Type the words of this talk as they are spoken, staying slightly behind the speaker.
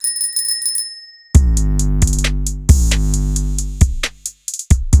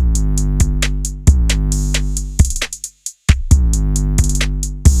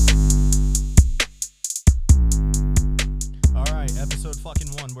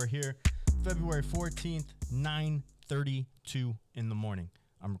We're here February 14th, 9:32 in the morning.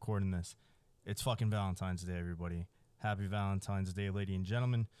 I'm recording this. It's fucking Valentine's Day, everybody. Happy Valentine's Day, ladies and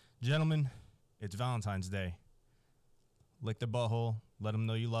gentlemen. Gentlemen, it's Valentine's Day. Lick their butthole. Let them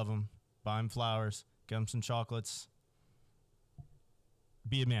know you love them. Buy them flowers. Get them some chocolates.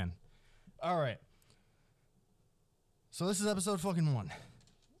 Be a man. All right. So this is episode fucking 1.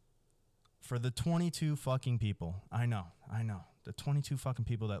 For the 22 fucking people. I know. The 22 fucking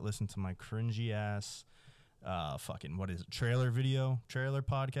people that listen to my cringy ass fucking, what is it, trailer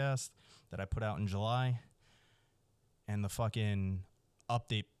podcast that I put out in July. And the fucking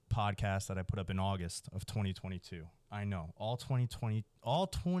update podcast that I put up in August of 2022. I know. All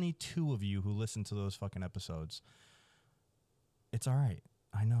 22 of you who listen to those fucking episodes. It's all right.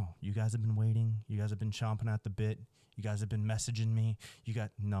 I know. You guys have been waiting. You guys have been chomping at the bit. You guys have been messaging me.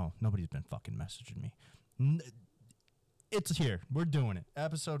 Nobody's been fucking messaging me. It's here. We're doing it.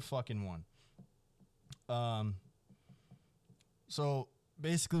 Episode fucking 1. So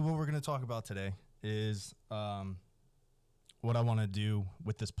basically what we're going to talk about today is what I want to do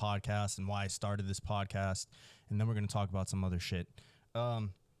with this podcast and why I started this podcast. And then we're going to talk about some other shit.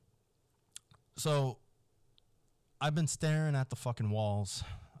 So I've been staring at the fucking walls.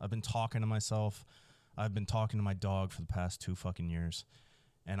 I've been talking to myself. I've been talking to my dog for the past 2 fucking years.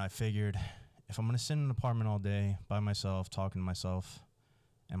 And I figured if I'm going to sit in an apartment all day by myself, talking to myself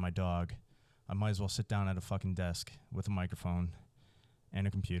and my dog, I might as well sit down at a fucking desk with a microphone and a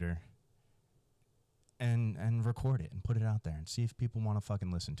computer and record it and put it out there and see if people want to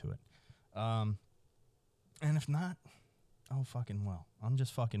fucking listen to it. And if not, oh fucking well. I'm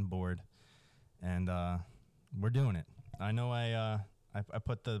just fucking bored. And we're doing it. I know I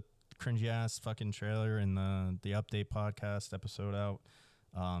put the cringy ass fucking trailer in the update podcast episode out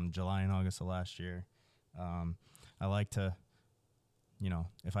July and August of last year. I like to,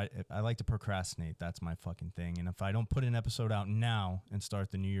 if I like to procrastinate, that's my fucking thing. And if I don't put an episode out now and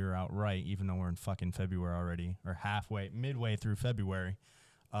start the new year out right, even though we're in fucking February already, or midway through February,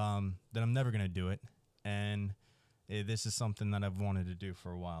 then I'm never going to do it. And this is something that I've wanted to do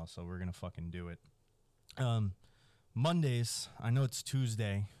for a while, so we're going to fucking do it. Mondays, I know it's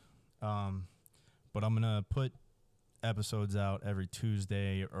Tuesday, but I'm going to put episodes out every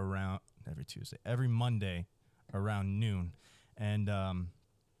Monday around noon. And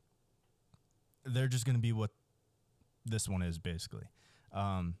they're just going to be what this one is, basically.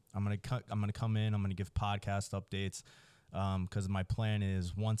 I'm going to come in, I'm going to give podcast updates, because my plan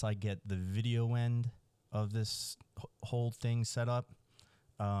is once I get the video end of this whole thing set up,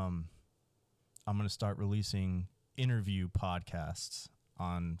 I'm going to start releasing interview podcasts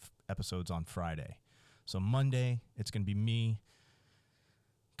on episodes on Friday. So Monday, it's going to be me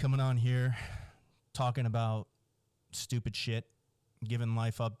coming on here, talking about stupid shit, giving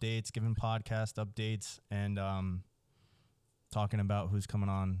life updates, giving podcast updates, and talking about who's coming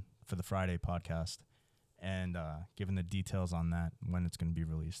on for the Friday podcast, and giving the details on that, when it's going to be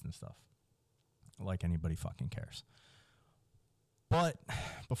released and stuff. Like anybody fucking cares. But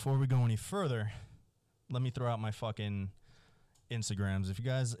before we go any further, let me throw out my fucking Instagrams. If you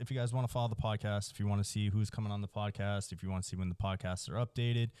guys want to follow the podcast, if you want to see who's coming on the podcast, if you want to see when the podcasts are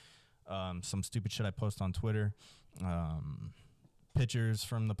updated, some stupid shit I post on Twitter, pictures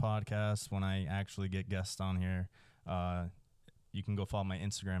from the podcast when I actually get guests on here, you can go follow my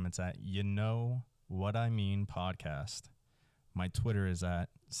Instagram. It's at podcast. My Twitter is at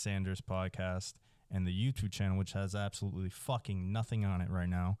Sanders Podcast, and the YouTube channel, which has absolutely fucking nothing on it right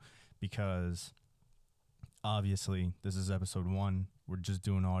now, because obviously this is episode 1. We're just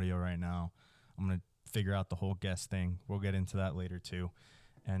doing audio right now. I'm going to figure out the whole guest thing. We'll get into that later too.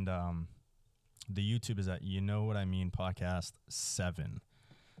 And the YouTube is at Podcast 7.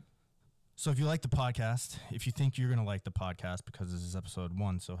 So if you like the podcast, if you think you're going to like the podcast, because this is episode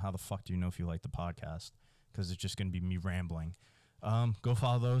 1, so how the fuck do you know if you like the podcast? Because it's just going to be me rambling. Go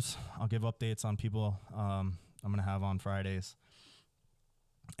follow those. I'll give updates on people I'm going to have on Fridays.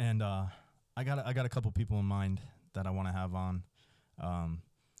 And I got a couple people in mind that I want to have on.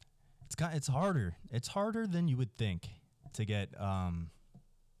 It's harder. It's harder than you would think to get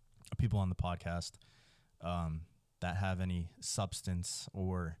people on the podcast that have any substance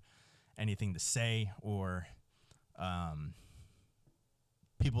or anything to say, or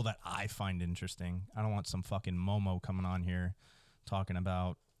people that I find interesting. I don't want some fucking Momo coming on here talking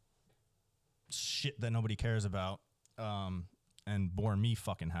about shit that nobody cares about, and bore me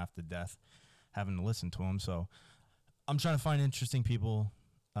fucking half to death having to listen to them. So I'm trying to find interesting people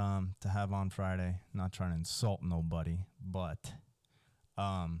to have on Friday. Not trying to insult nobody, but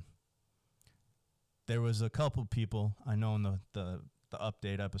there was a couple people I know in the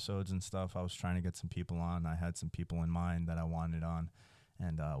update episodes and stuff, I was trying to get some people on. I had some people in mind that I wanted on,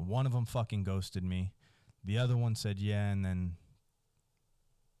 and one of them fucking ghosted me. The other one said yeah, and then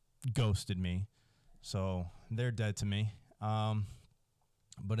ghosted me. So they're dead to me.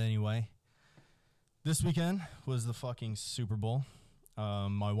 But anyway, this weekend was the fucking Super Bowl.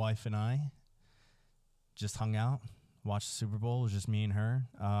 My wife and I just hung out, watched the Super Bowl. It was just me and her.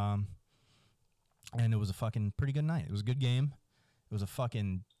 And it was a fucking pretty good night. It was a good game. It was a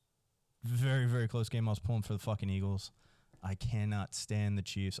fucking very, very close game. I was pulling for the fucking Eagles. I cannot stand the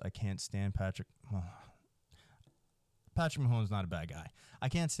Chiefs. I can't stand Patrick. Patrick Mahomes is not a bad guy. I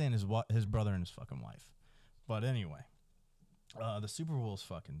can't stand his brother and his fucking wife. But anyway, the Super Bowl is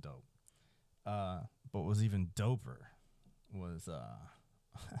fucking dope. But what was even doper was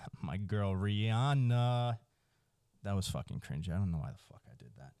my girl Rihanna. That was fucking cringy. I don't know why the fuck I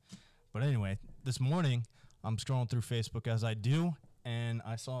did that. But anyway, this morning I'm scrolling through Facebook as I do, and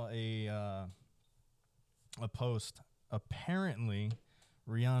I saw a post. Apparently,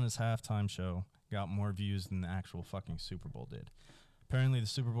 Rihanna's halftime show got more views than the actual fucking Super Bowl did. Apparently, the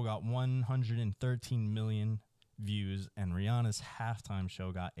Super Bowl got 113 million views, and Rihanna's halftime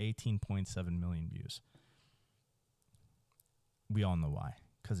show got 18.7 million views. We all know why,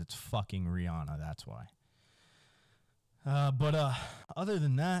 because it's fucking Rihanna. That's why. But other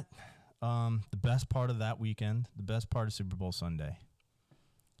than that, the best part of that weekend, the best part of Super Bowl Sunday,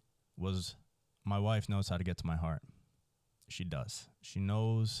 was my wife knows how to get to my heart. She does. She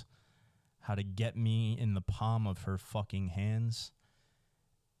knows how to get me in the palm of her fucking hands.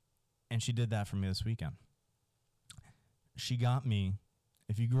 And she did that for me this weekend. She got me,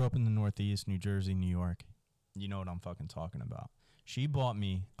 if you grew up in the Northeast, New Jersey, New York, you know what I'm fucking talking about. She bought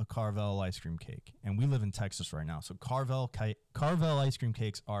me a Carvel ice cream cake. And we live in Texas right now. So Carvel ice cream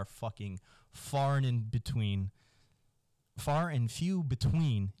cakes are fucking far and few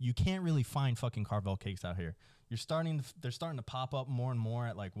between. You can't really find fucking Carvel cakes out here. They're starting to pop up more and more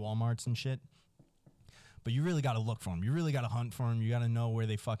at like Walmarts and shit. But you really got to look for them. You really got to hunt for them. You got to know where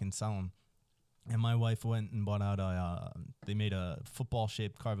they fucking sell them. And my wife went and bought out they made a football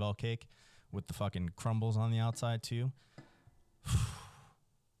shaped Carvel cake with the fucking crumbles on the outside too.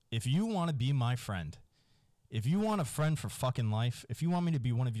 If you want to be my friend, if you want a friend for fucking life, if you want me to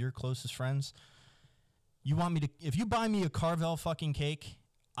be one of your closest friends, if you buy me a Carvel fucking cake,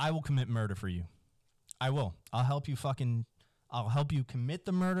 I will commit murder for you. I will. I'll help you commit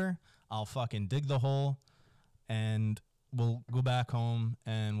the murder. I'll fucking dig the hole, and we'll go back home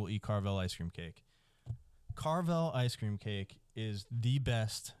and we'll eat Carvel ice cream cake. Carvel ice cream cake is the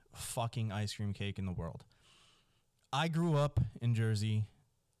best fucking ice cream cake in the world. I grew up in Jersey.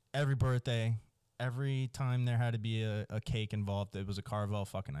 Every birthday, every time there had to be a cake involved, it was a Carvel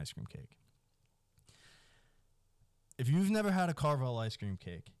fucking ice cream cake. If you've never had a Carvel ice cream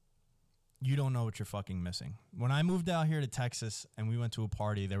cake, you don't know what you're fucking missing. When I moved out here to Texas and we went to a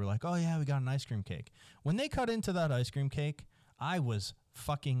party, they were like, oh yeah, we got an ice cream cake. When they cut into that ice cream cake, I was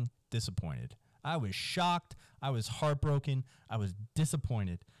fucking disappointed. I was shocked. I was heartbroken. I was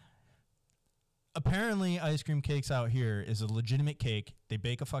disappointed. Apparently, ice cream cakes out here is a legitimate cake. They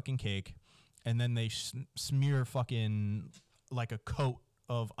bake a fucking cake, and then they smear fucking like a coat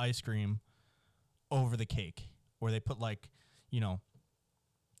of ice cream over the cake, or they put like,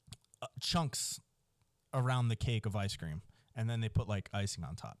 chunks around the cake of ice cream, and then they put like icing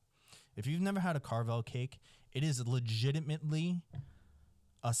on top. If you've never had a Carvel cake, it is legitimately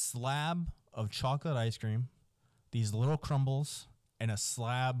a slab of chocolate ice cream, these little crumbles, and a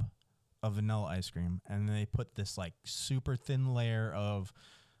slab of vanilla ice cream, and they put this like super thin layer of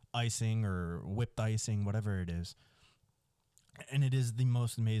icing or whipped icing, whatever it is, and it is the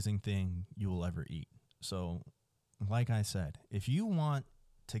most amazing thing you will ever eat. So, like I said, if you want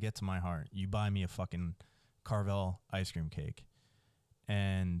to get to my heart, you buy me a fucking Carvel ice cream cake,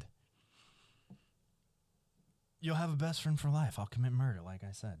 and you'll have a best friend for life. I'll commit murder, like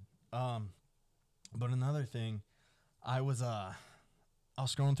I said. But another thing, I was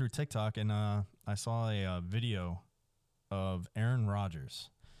scrolling through TikTok, and I saw a video of Aaron Rodgers,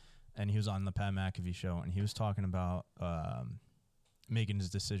 and he was on the Pat McAfee show, and he was talking about making his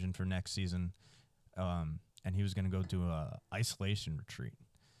decision for next season, and he was going to go do a isolation retreat.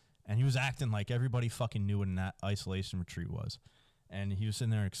 And he was acting like everybody fucking knew what an isolation retreat was. And he was sitting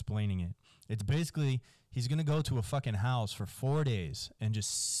there explaining it. It's basically, he's going to go to a fucking house for 4 days and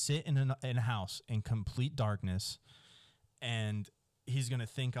just sit in a house in complete darkness, and he's going to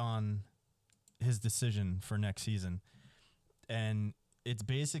think on his decision for next season. And it's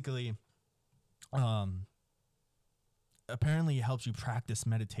basically, apparently it helps you practice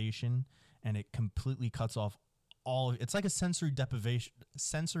meditation, and it completely cuts off it's like a sensory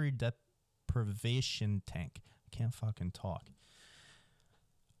deprivation tank. I can't fucking talk.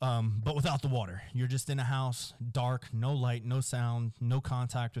 But without the water. You're just in a house, dark, no light, no sound, no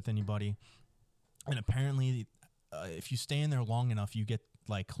contact with anybody. And apparently, if you stay in there long enough, you get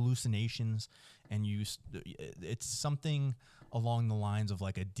like hallucinations, and it's something along the lines of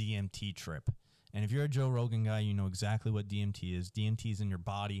like a DMT trip. And if you're a Joe Rogan guy, you know exactly what DMT is. DMT is in your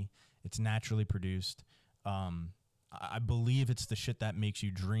body. It's naturally produced. I believe it's the shit that makes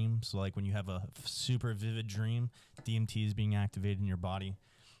you dream. So like when you have a super vivid dream, DMT is being activated in your body.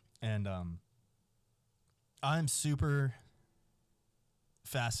 And I'm super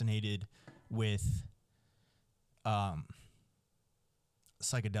fascinated with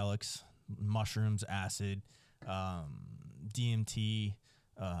psychedelics, mushrooms, acid, DMT,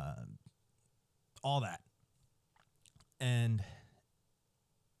 all that. And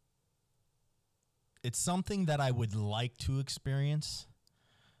it's something that I would like to experience,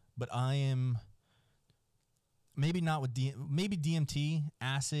 but I am maybe not with maybe DMT,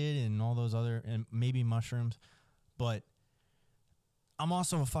 acid, and all those other, and maybe mushrooms, but I'm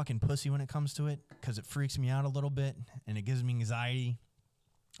also a fucking pussy when it comes to it because it freaks me out a little bit and it gives me anxiety.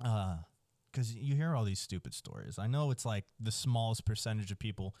 Because you hear all these stupid stories. I know it's like the smallest percentage of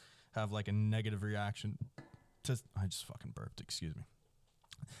people have like a negative reaction to. I just fucking burped. Excuse me.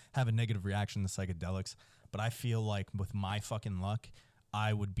 Have a negative reaction to psychedelics, but I feel like with my fucking luck,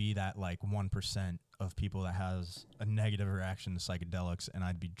 I would be that like 1% of people that has a negative reaction to psychedelics, and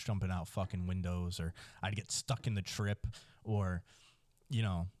I'd be jumping out fucking windows, or I'd get stuck in the trip, or, you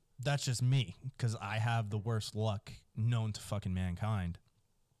know, that's just me because I have the worst luck known to fucking mankind.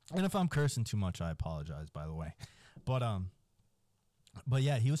 And if I'm cursing too much, I apologize, by the way. But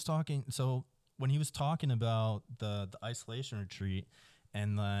yeah, he was talking. So when he was talking about the isolation retreat,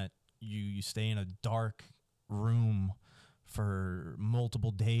 and that you stay in a dark room for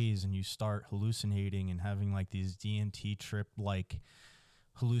multiple days and you start hallucinating and having like these DMT trip like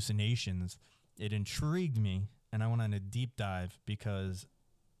hallucinations, it intrigued me, and I went on a deep dive because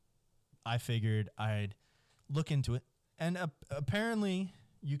I figured I'd look into it. And apparently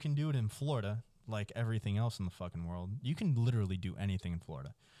you can do it in Florida, like everything else in the fucking world. You can literally do anything in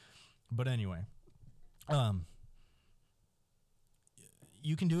Florida. But anyway,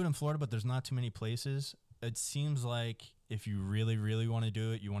 you can do it in Florida, but there's not too many places. It seems like if you really, really want to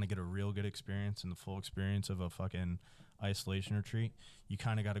do it, you want to get a real good experience and the full experience of a fucking isolation retreat, you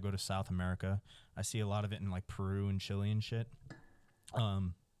kind of got to go to South America. I see a lot of it in like Peru and Chile and shit.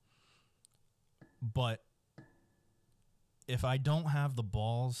 But if I don't have the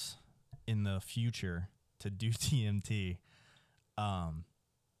balls in the future to do DMT, I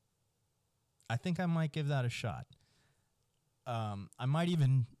think I might give that a shot. I might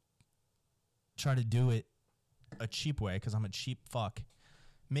even try to do it a cheap way because I'm a cheap fuck.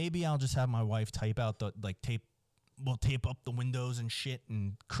 Maybe I'll just have my wife tape out tape up the windows and shit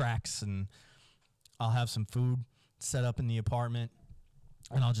and cracks, and I'll have some food set up in the apartment,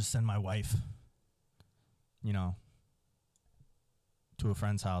 and I'll just send my wife, you know, to a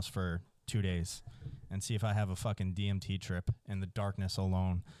friend's house for 2 days and see if I have a fucking DMT trip in the darkness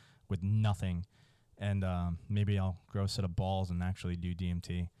alone with nothing. And maybe I'll grow a set of balls and actually do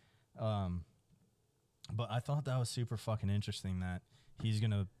DMT. But I thought that was super fucking interesting that he's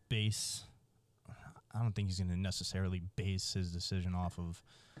going to base... I don't think he's going to necessarily base his decision off of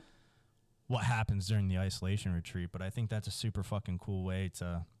what happens during the isolation retreat, but I think that's a super fucking cool way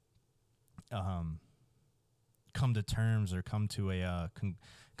to come to terms or come to a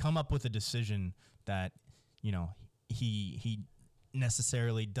come up with a decision that, you know, he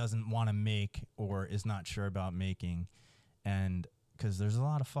necessarily doesn't want to make or is not sure about making. And because there's a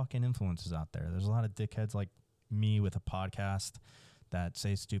lot of fucking influences out there. There's a lot of dickheads like me with a podcast that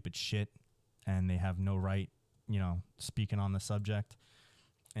say stupid shit and they have no right, you know, speaking on the subject.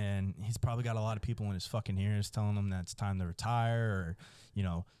 And he's probably got a lot of people in his fucking ears telling him that it's time to retire, or, you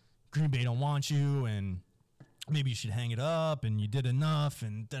know, Green Bay don't want you, and maybe you should hang it up, and you did enough,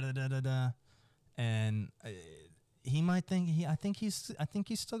 and da-da-da-da-da. And he might think, I think he's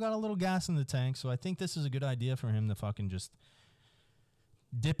still got a little gas in the tank, so I think this is a good idea for him to fucking just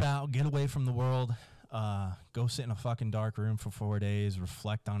dip out, get away from the world, go sit in a fucking dark room for 4 days,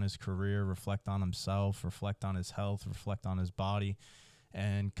 reflect on his career, reflect on himself, reflect on his health, reflect on his body,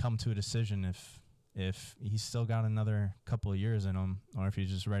 and come to a decision if he's still got another couple of years in him, or if he's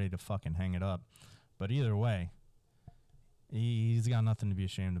just ready to fucking hang it up. But either way, he's got nothing to be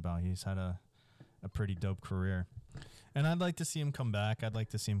ashamed about. He's had a pretty dope career. And I'd like to see him come back. I'd like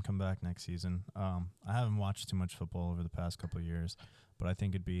to see him come back next season. I haven't watched too much football over the past couple of years, but I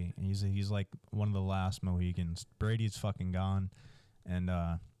think he's like one of the last Mohicans. Brady's fucking gone, and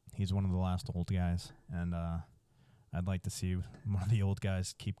he's one of the last old guys. And I'd like to see one of the old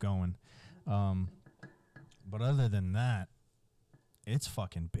guys keep going. But other than that, it's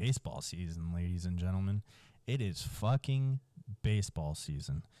fucking baseball season, ladies and gentlemen. It is fucking baseball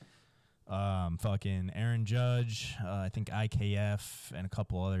season. Fucking Aaron Judge, I think IKF, and a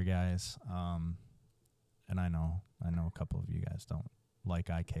couple other guys. And I know a couple of you guys don't like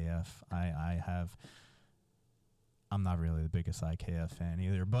IKF. I'm not really the biggest IKF fan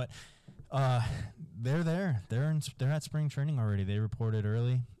either, but they're there. They're at spring training already. They reported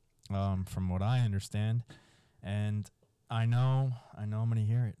early, from what I understand, and I know I'm gonna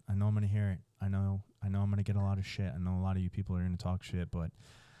hear it. I know I'm gonna get a lot of shit. I know a lot of you people are gonna talk shit, but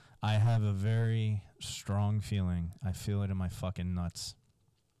I have a very strong feeling. I feel it in my fucking nuts.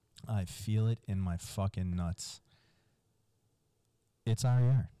 I feel it in my fucking nuts. It's our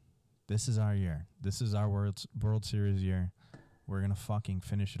year. This is our year. This is our World Series year. We're going to fucking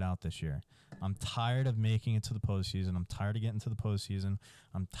finish it out this year. I'm tired of making it to the postseason. I'm tired of getting to the postseason.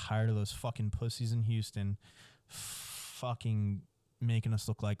 I'm tired of those fucking pussies in Houston fucking making us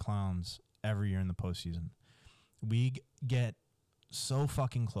look like clowns every year in the postseason. We get so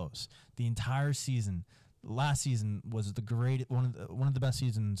fucking close. The entire season, last season was one of the best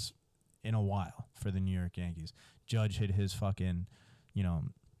seasons in a while for the New York Yankees. Judge hit his fucking,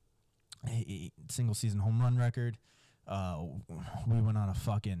 single season home run record. We went on a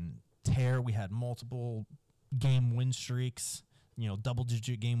fucking tear. We had multiple game win streaks, double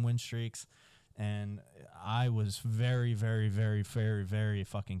digit game win streaks. And I was very, very, very, very, very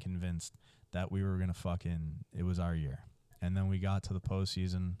fucking convinced that we were going to it was our year. And then we got to the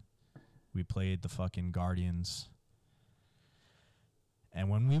postseason. We played the fucking Guardians. And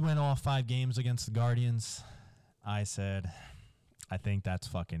when we went all 5 games against the Guardians, I said, I think that's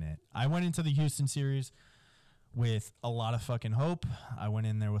fucking it. I went into the Houston series with a lot of fucking hope. I went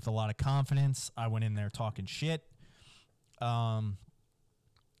in there with a lot of confidence. I went in there talking shit. And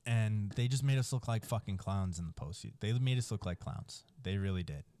they just made us look like fucking clowns in the postseason. They made us look like clowns. They really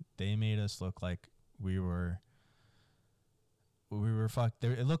did. They made us look like we were fucked.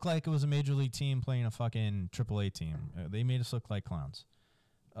 It looked like it was a major league team playing a fucking AAA team. They made us look like clowns.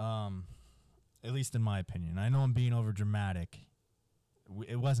 At least in my opinion. I know I'm being over dramatic.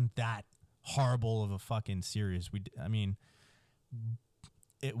 It wasn't that horrible of a fucking series.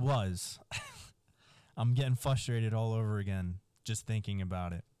 It was. I'm getting frustrated all over again just thinking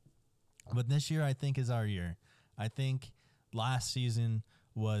about it. But this year I think is our year. I think last season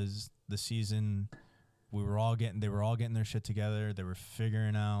was the season they were all getting their shit together. They were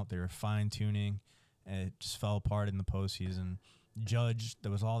figuring out, they were fine tuning, and it just fell apart in the postseason. Judge,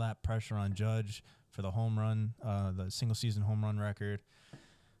 there was all that pressure on Judge for the home run, the single season home run record.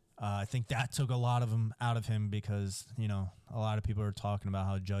 I think that took a lot of him out of him because, a lot of people are talking about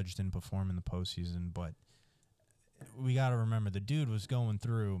how Judge didn't perform in the postseason, but we got to remember the dude was going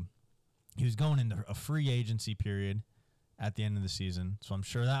into a free agency period at the end of the season, so I'm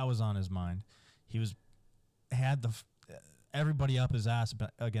sure that was on his mind. He had everybody up his ass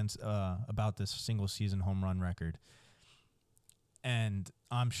about this single season home run record, and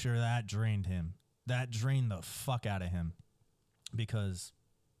I'm sure that drained him. That drained the fuck out of him because,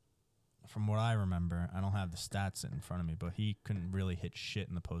 from what I remember, I don't have the stats in front of me, but he couldn't really hit shit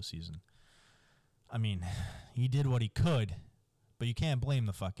in the postseason. I mean, he did what he could, but you can't blame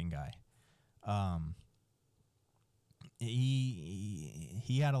the fucking guy.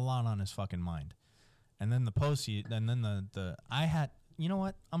 He had a lot on his fucking mind. And then the postseason, and then I had, you know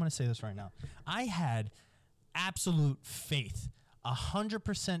what? I'm going to say this right now. I had absolute faith,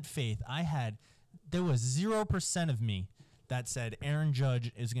 100% faith. There was 0% of me that said Aaron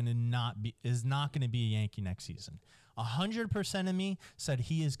Judge is not going to be a Yankee next season. 100% of me said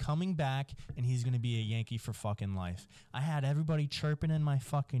he is coming back and he's going to be a Yankee for fucking life. I had everybody chirping in my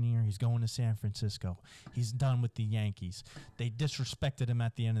fucking ear. He's going to San Francisco. He's done with the Yankees. They disrespected him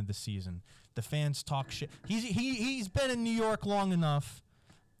at the end of the season. The fans talk shit. He's been in New York long enough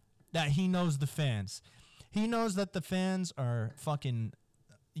that he knows the fans. He knows that the fans are fucking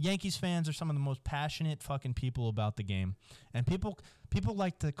Yankees fans are some of the most passionate fucking people about the game. And people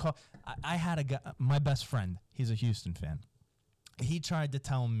like to call. I had a guy, my best friend, he's a Houston fan. He tried to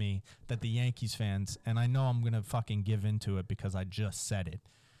tell me that the Yankees fans, and I know I'm gonna fucking give into it because I just said it.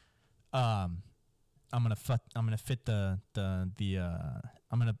 I'm gonna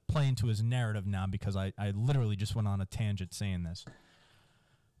play into his narrative now because I literally just went on a tangent saying this.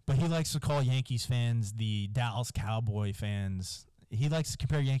 But he likes to call Yankees fans the Dallas Cowboy fans. He likes to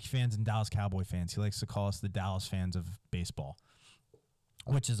compare Yankee fans and Dallas Cowboy fans. He likes to call us the Dallas fans of baseball,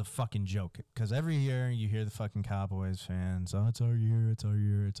 which is a fucking joke. Because every year you hear the fucking Cowboys fans, oh, it's our year, it's our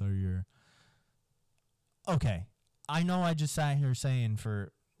year, it's our year. Okay, I know I just sat here saying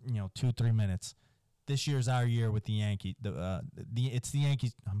for 2-3 minutes, this year's our year with the Yankees. It's the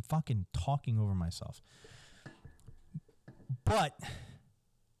Yankees. I'm fucking talking over myself, but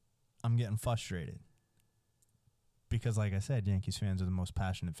I'm getting frustrated because, like I said, Yankees fans are the most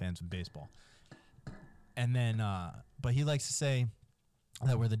passionate fans of baseball. And then, but he likes to say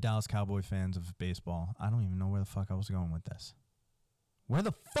that we're the Dallas Cowboy fans of baseball. I don't even know where the fuck I was going with this. Where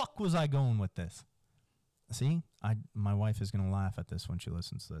the fuck was I going with this? See, my wife is going to laugh at this when she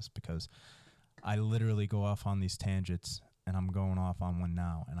listens to this because I literally go off on these tangents, and I'm going off on one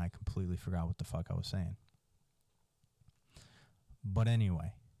now, and I completely forgot what the fuck I was saying. But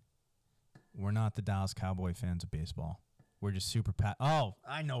anyway, we're not the Dallas Cowboy fans of baseball. We're just super Oh,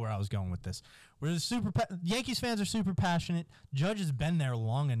 I know where I was going with this. We're just Yankees fans are super passionate. Judge has been there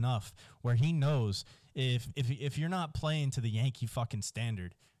long enough where he knows if you're not playing to the Yankee fucking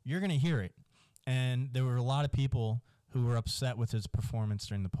standard, you're going to hear it. And there were a lot of people who were upset with his performance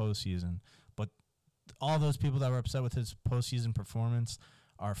during the postseason. But all those people that were upset with his postseason performance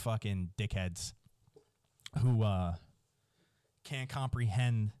are fucking dickheads who can't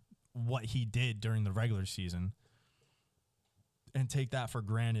comprehend what he did during the regular season and take that for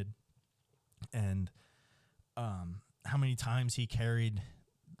granted. And how many times he carried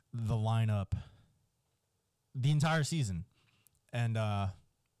the lineup the entire season. And,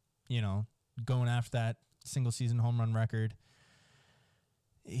 going after that single season home run record,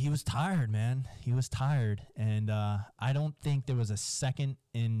 he was tired, man. He was tired. And I don't think there was a second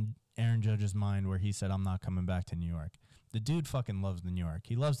in Aaron Judge's mind where he said, I'm not coming back to New York. The dude fucking loves New York.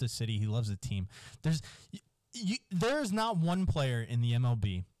 He loves the city. He loves the team. There's not one player in the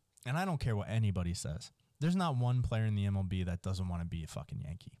MLB, and I don't care what anybody says, there's not one player in the MLB that doesn't want to be a fucking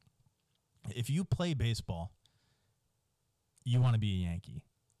Yankee. If you play baseball, you want to be a Yankee.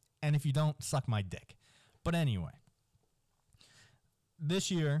 And if you don't, suck my dick. But anyway, this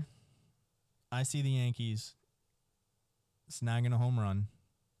year, I see the Yankees snagging a home run,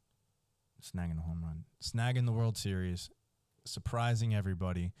 snagging the World Series, surprising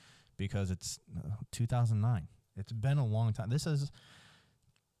everybody because it's 2009. It's been a long time. This is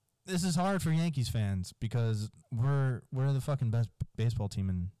hard for Yankees fans because we're the fucking best baseball team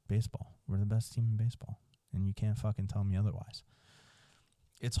in baseball. We're the best team in baseball, and you can't fucking tell me otherwise.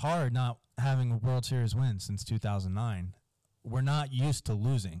 It's hard not having a World Series win since 2009. We're not used to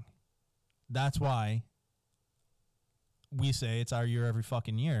losing. That's why we say it's our year every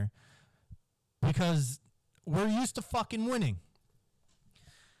fucking year, because we're used to fucking winning.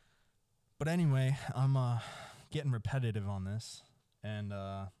 But anyway, I'm getting repetitive on this, and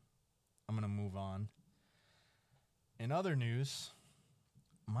I'm going to move on. In other news,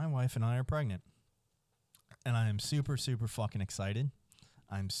 my wife and I are pregnant, and I am super, super fucking excited.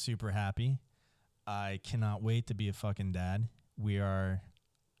 I'm super happy. I cannot wait to be a fucking dad. We are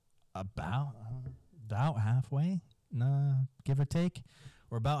about halfway, give or take.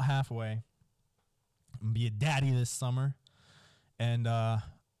 We're about halfway. I'm going to be a daddy this summer, and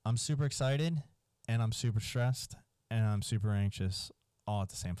I'm super excited, and I'm super stressed, and I'm super anxious all at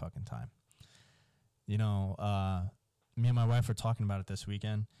the same fucking time. Me and my wife were talking about it this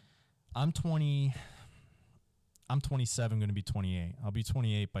weekend. I'm 27, going to be 28. I'll be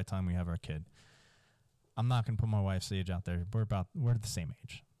 28 by the time we have our kid. I'm not going to put my wife's age out there. We're the same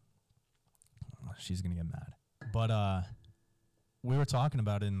age. She's going to get mad. But we were talking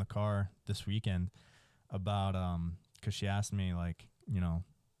about it in the car this weekend about, because she asked me,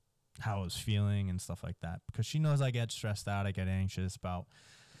 how I was feeling and stuff like that. Because she knows I get stressed out. I get anxious about,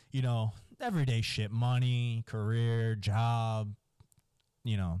 everyday shit, money, career, job,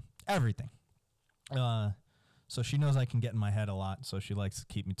 everything. So she knows I can get in my head a lot, so she likes to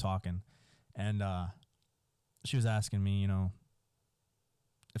keep me talking. And she was asking me,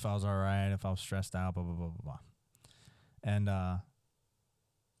 if I was all right, if I was stressed out, blah, blah, blah, blah, blah. And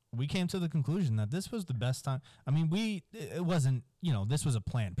we came to the conclusion that this was the best time. I mean, it wasn't, this was a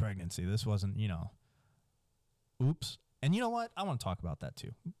planned pregnancy. This wasn't, oops. And you know what? I want to talk about that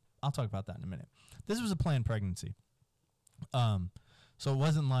too. I'll talk about that in a minute. This was a planned pregnancy. So it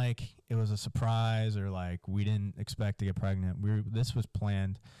wasn't like it was a surprise or like we didn't expect to get pregnant. This was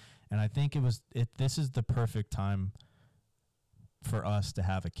planned, and I think this is the perfect time for us to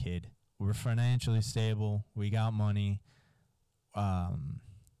have a kid. We're financially stable. We got money. We're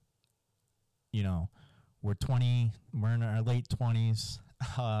 20. We're in our late 20s.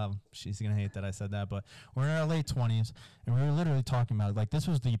 She's gonna hate that I said that, but we're in our late 20s, and we were literally talking about it. Like, this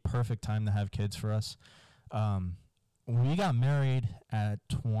was the perfect time to have kids for us. We got married at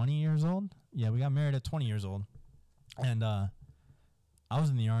 20 years old. Yeah, we got married at 20 years old, and I was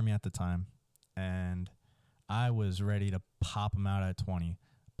in the Army at the time, and I was ready to pop him out at 20.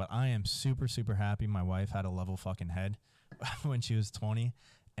 But I am super, super happy my wife had a level fucking head when she was 20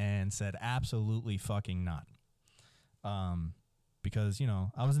 and said absolutely fucking not. Because, you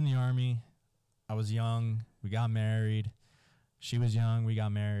know, I was in the Army, I was young, we got married, she was young, we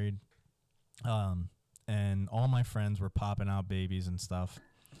got married, and all my friends were popping out babies and stuff.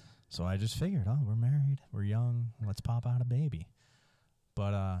 So I just figured, oh, we're married, we're young, let's pop out a baby.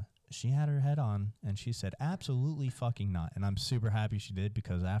 But she had her head on, and she said absolutely fucking not. And I'm super happy she did,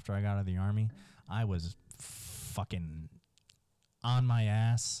 because after I got out of the Army, I was fucking on my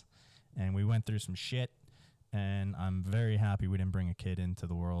ass, and we went through some shit. And I'm very happy we didn't bring a kid into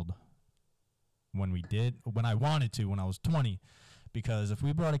the world when we did, when I wanted to, when I was 20. Because if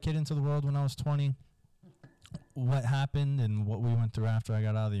we brought a kid into the world when I was 20, what happened and what we went through after I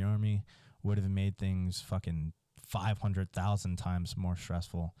got out of the Army would have made things fucking 500,000 times more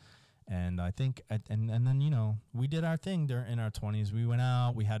stressful. And I think, and then, you know, we did our thing in our 20s. We went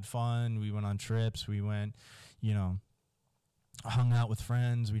out, we had fun, we went on trips, we went, you know, hung out with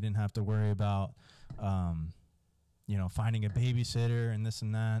friends. We didn't have to worry about, you know, finding a babysitter and this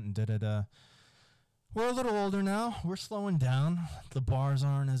and that and da-da-da. We're a little older now. We're slowing down. The bars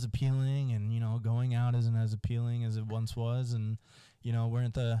aren't as appealing, and, you know, going out isn't as appealing as it once was. And, you know,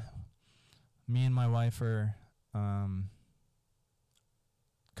 me and my wife are kind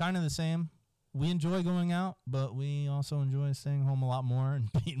of the same. We enjoy going out, but we also enjoy staying home a lot more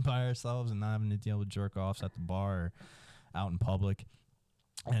and being by ourselves and not having to deal with jerk-offs at the bar or out in public.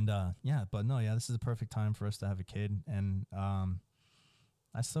 And this is the perfect time for us to have a kid. And I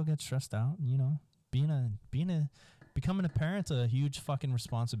still get stressed out. You know, becoming a parent's a huge fucking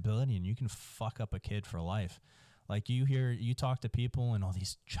responsibility, and you can fuck up a kid for life. Like, you talk to people and all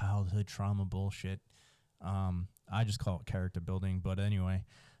these childhood trauma bullshit. I just call it character building. But anyway,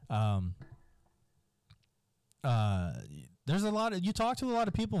 you talk to a lot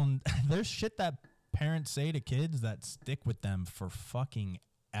of people, and there's shit that parents say to kids that stick with them for fucking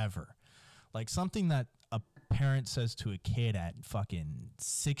ever. Like, something that a parent says to a kid at fucking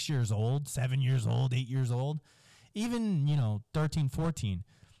 6 years old, 7 years old, 8 years old, even, you know, 13, 14.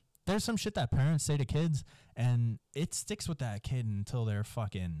 There's some shit that parents say to kids, and it sticks with that kid until they're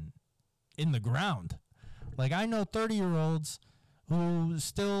fucking in the ground. Like, I know 30-year-olds who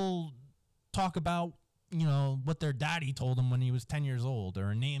still talk about, you know, what their daddy told him when he was 10 years old, or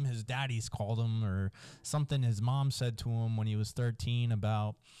a name his daddy's called him, or something his mom said to him when he was 13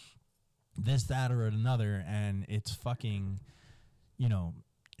 about this, that, or another. And it's fucking, you know,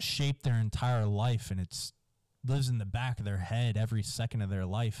 shaped their entire life, and it's lives in the back of their head every second of their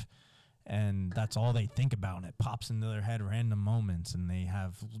life. And that's all they think about, and it pops into their head random moments, and they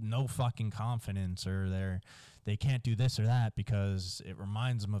have no fucking confidence, or they can't do this or that because it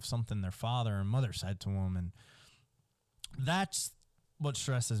reminds them of something their father and mother said to them. And that's what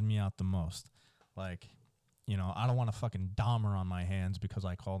stresses me out the most. Like, you know, I don't want a fucking Dahmer on my hands because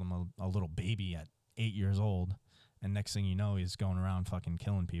I called him a little baby at 8 years old, and next thing you know, he's going around fucking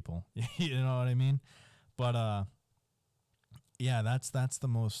killing people. You know what I mean? But yeah, that's the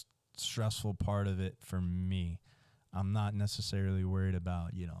most stressful part of it for me. I'm not necessarily worried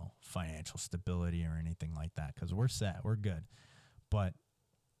about, you know, financial stability or anything like that, because we're set, we're good. But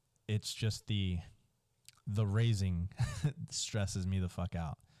it's just the raising stresses me the fuck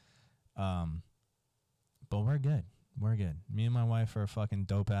out. But we're good. Me and my wife are a fucking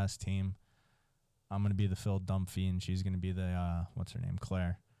dope ass team. I'm gonna be the Phil Dunphy, and she's gonna be the what's her name,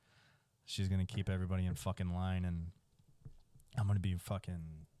 Claire. She's gonna keep everybody in fucking line, and I'm gonna be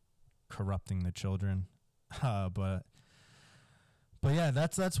fucking corrupting the children. But yeah,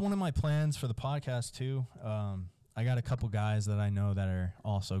 that's one of my plans for the podcast too. I got a couple guys that I know that are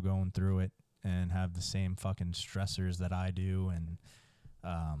also going through it and have the same fucking stressors that I do, and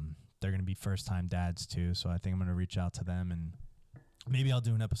they're gonna be first time dads too. So I think I'm gonna reach out to them, and maybe I'll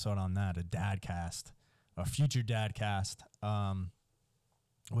do an episode on that, a dad cast, a future dad cast,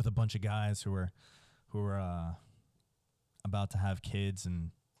 with a bunch of guys who are about to have kids,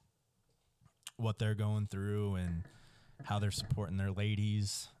 and what they're going through and how they're supporting their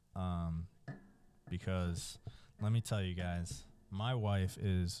ladies. Because let me tell you guys, my wife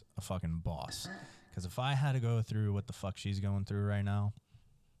is a fucking boss. Because if I had to go through what the fuck she's going through right now,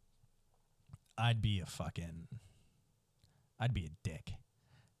 I'd be a dick.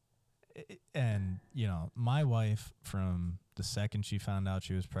 And, you know, my wife, from the second she found out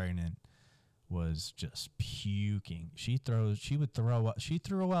she was pregnant, was just puking. She would throw up. She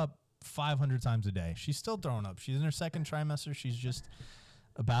threw up 500 times a day. She's still throwing up. She's in her second trimester. She's just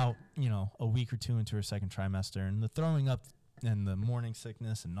about, you know, a week or two into her second trimester. And the throwing up and the morning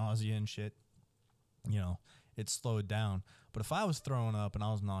sickness and nausea and shit, you know, it slowed down. But if I was throwing up and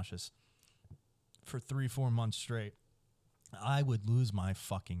I was nauseous for 3-4 months straight, I would lose my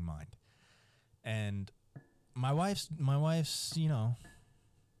fucking mind. And my wife's, you know,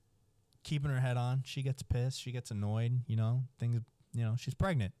 keeping her head on. She gets pissed. She gets annoyed. You know, things. You know, she's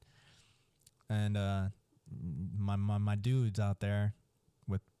pregnant. And my dudes out there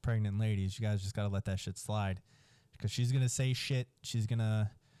with pregnant ladies, you guys just gotta let that shit slide, because she's gonna say shit. She's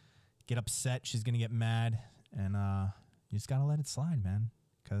gonna get upset. She's gonna get mad, and you just gotta let it slide, man.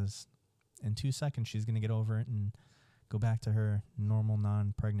 Because in 2 seconds she's gonna get over it and go back to her normal,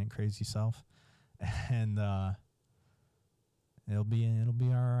 non-pregnant, crazy self, and it'll be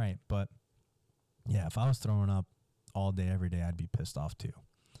all right. But yeah, if I was throwing up all day, every day, I'd be pissed off too.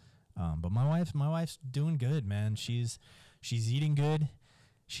 But my wife's doing good, man. She's eating good.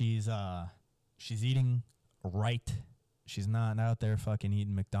 She's eating right. She's not out there fucking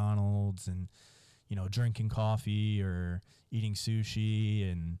eating McDonald's and, you know, drinking coffee or eating sushi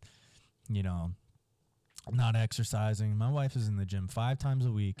and, you know, not exercising. My wife is in the gym 5 times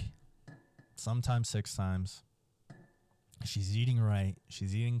a week, sometimes 6 times. She's eating right.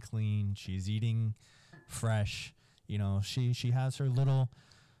 She's eating clean. She's eating fresh. You know, she has her little,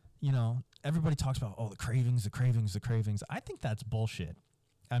 you know, everybody talks about, oh, the cravings. I think that's bullshit.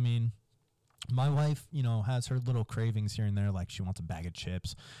 I mean, my wife, you know, has her little cravings here and there, like she wants a bag of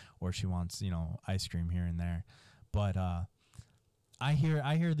chips or she wants, you know, ice cream here and there. But I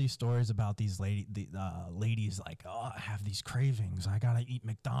hear these stories about these ladies like, oh, I have these cravings. I gotta eat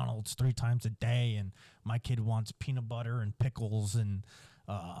McDonald's 3 times a day, and my kid wants peanut butter and pickles, and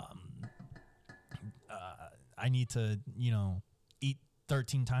I need to, you know, eat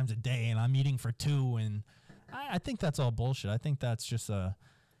 13 times a day, and I'm eating for 2. And I think that's all bullshit. I think that's just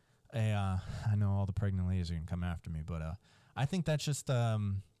I know all the pregnant ladies are gonna come after me, but I think that's just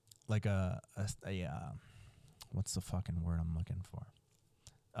like a what's the fucking word I'm looking for?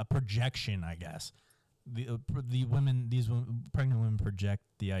 A projection, I guess. The women, pregnant women project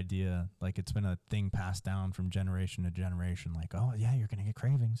the idea, like it's been a thing passed down from generation to generation. Like, oh yeah, you're gonna get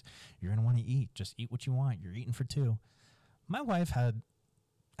cravings. You're gonna want to eat. Just eat what you want. You're eating for 2. My wife has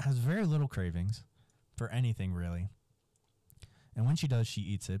very little cravings for anything really. And when she does, she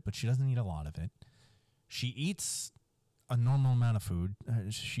eats it, but she doesn't eat a lot of it. She eats a normal amount of food.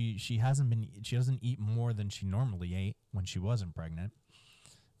 She doesn't eat more than she normally ate when she wasn't pregnant.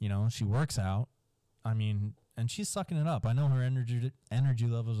 You know, she works out. I mean, and she's sucking it up. I know her energy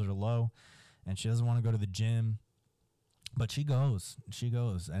levels are low, and she doesn't want to go to the gym, but she goes,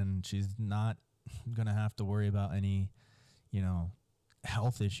 and she's not gonna have to worry about any, you know,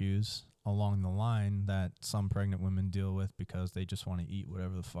 health issues along the line that some pregnant women deal with because they just want to eat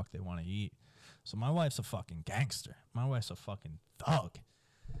whatever the fuck they want to eat. So my wife's a fucking gangster. My wife's a fucking thug.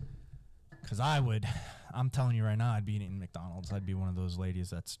 Because I'm telling you right now, I'd be eating McDonald's. I'd be one of those ladies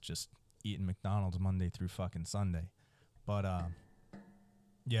that's just eating McDonald's Monday through fucking Sunday. But,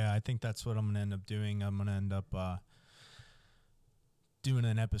 yeah, I think that's what I'm going to end up doing. I'm going to end up doing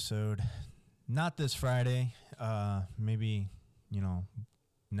an episode. Not this Friday. Maybe, you know,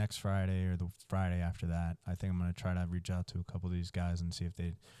 next Friday or the Friday after that. I think I'm going to try to reach out to a couple of these guys and see if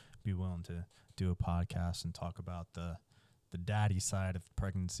they'd be willing to do a podcast and talk about the daddy side of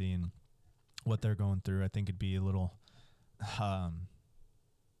pregnancy and what they're going through. I think it'd be a little,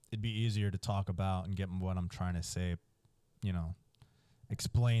 it'd be easier to talk about and get what I'm trying to say, you know,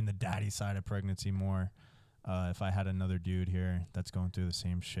 explain the daddy side of pregnancy more. If I had another dude here that's going through the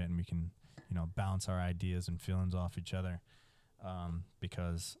same shit, and we can, you know, bounce our ideas and feelings off each other.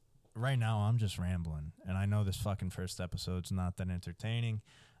 Because right now I'm just rambling, and I know this fucking first episode's not that entertaining.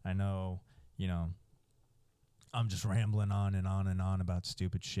 I know, you know, I'm just rambling on and on and on about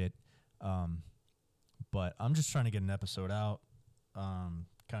stupid shit. But I'm just trying to get an episode out,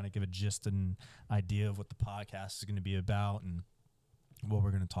 kind of give a gist and idea of what the podcast is going to be about and what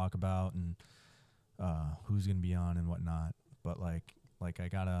we're going to talk about and who's going to be on and whatnot. But like I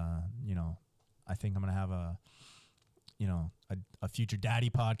gotta, you know, I think I'm going to have a future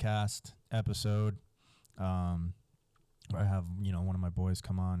daddy podcast episode, where I have, you know, one of my boys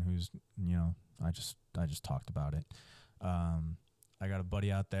come on who's, you know, I just talked about it. I got a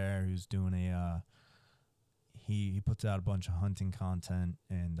buddy out there who's doing he puts out a bunch of hunting content,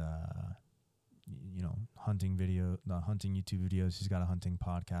 and hunting YouTube videos. He's got a hunting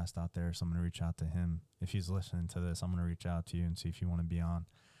podcast out there, so I'm gonna reach out to him. If he's listening to this, I'm gonna reach out to you and see if you want to be on.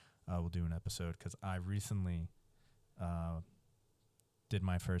 We'll do an episode, because I recently did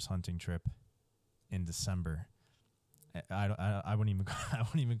my first hunting trip in December. I wouldn't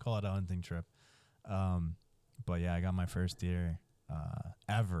even call it a hunting trip. But yeah, I got my first deer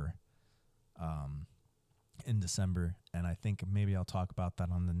ever in December, and I think maybe I'll talk about that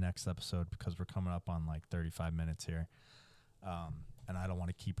on the next episode, because we're coming up on like 35 minutes here, and I don't want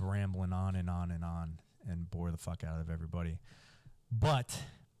to keep rambling on and on and on and bore the fuck out of everybody. But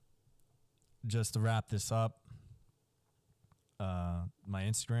just to wrap this up, my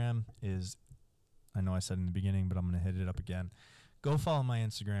Instagram is, I know I said in the beginning, but I'm going to hit it up again. Go follow my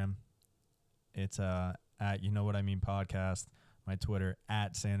Instagram. It's at You Know What I Mean Podcast. My Twitter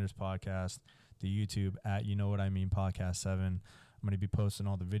at Sanders Podcast. The YouTube at You Know What I Mean Podcast 7. I'm going to be posting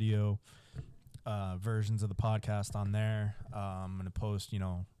all the video versions of the podcast on there. I'm going to post,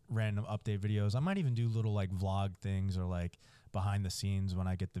 random update videos. I might even do little like vlog things, or like behind the scenes when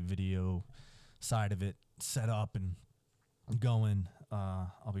I get the video side of it set up and going.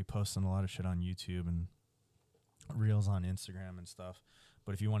 I'll be posting a lot of shit on YouTube and reels on Instagram and stuff.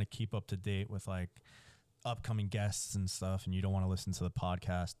 But if you want to keep up to date with like upcoming guests and stuff, and you don't want to listen to the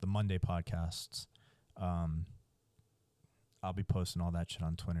Monday podcasts, I'll be posting all that shit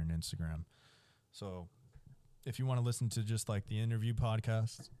on Twitter and Instagram. So if you want to listen to just like the interview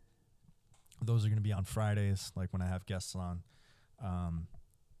podcasts, those are going to be on Fridays, like when I have guests on.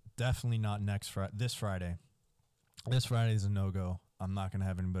 Definitely not this Friday. This Friday is a no-go. I'm not going to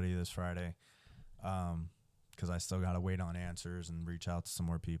have anybody this Friday, because I still got to wait on answers and reach out to some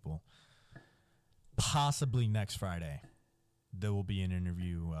more people. Possibly next Friday, there will be an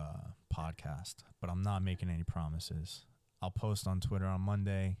interview podcast, but I'm not making any promises. I'll post on Twitter on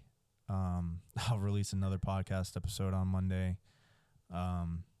Monday. I'll release another podcast episode on Monday,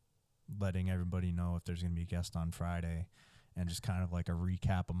 letting everybody know if there's going to be a guest on Friday, and just kind of like a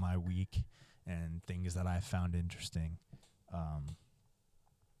recap of my week and things that I found interesting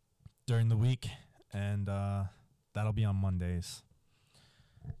during the week. And that'll be on Mondays.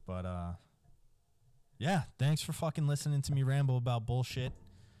 But yeah, thanks for fucking listening to me ramble about bullshit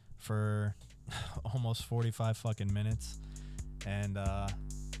for almost 45 fucking minutes. And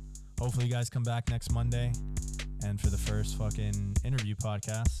hopefully you guys come back next Monday and for the first fucking interview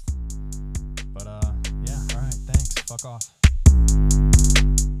podcast. But yeah, all right, thanks. Fuck off.